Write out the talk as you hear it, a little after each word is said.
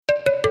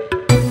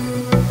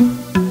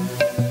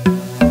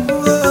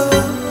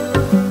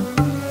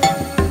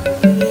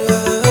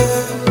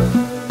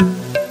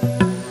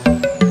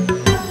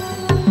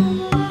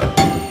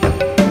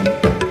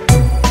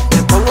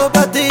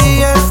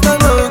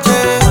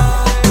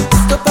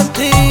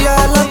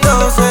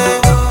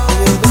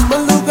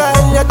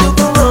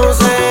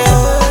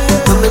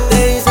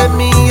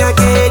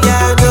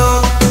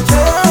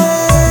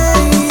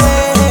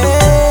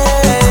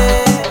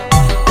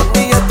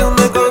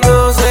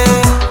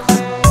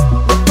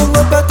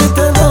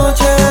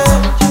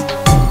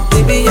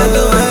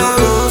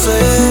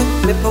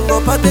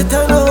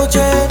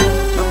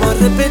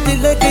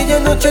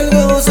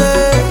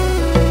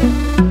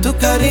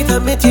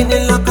me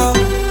tiene loco.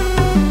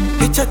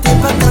 Échate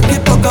pa' acá que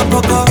poco a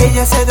poco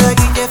ella se da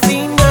guille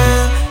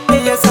fina.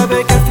 Ella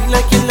sabe que al fin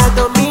la quien la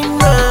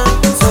domina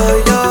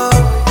soy yo.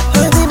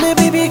 Ay, dime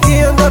baby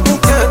que andas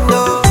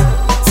buscando.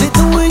 Si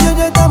tú y yo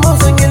ya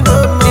estamos en el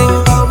mambo.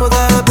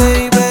 Incómoda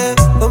baby,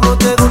 como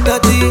te gusta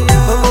a ti,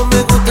 como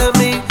me gusta a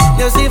mí.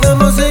 Y así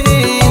vamos a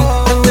seguir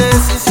en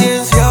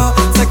deficiencia.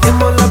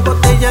 Saquemos la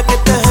botella que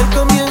este es el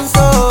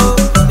comienzo.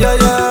 Ya,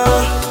 ya.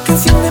 Que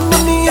enciéndeme a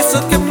mí eso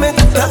que me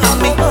gusta a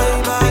mí.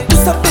 Tú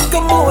sabes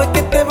cómo es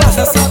que te vas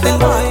a sentir.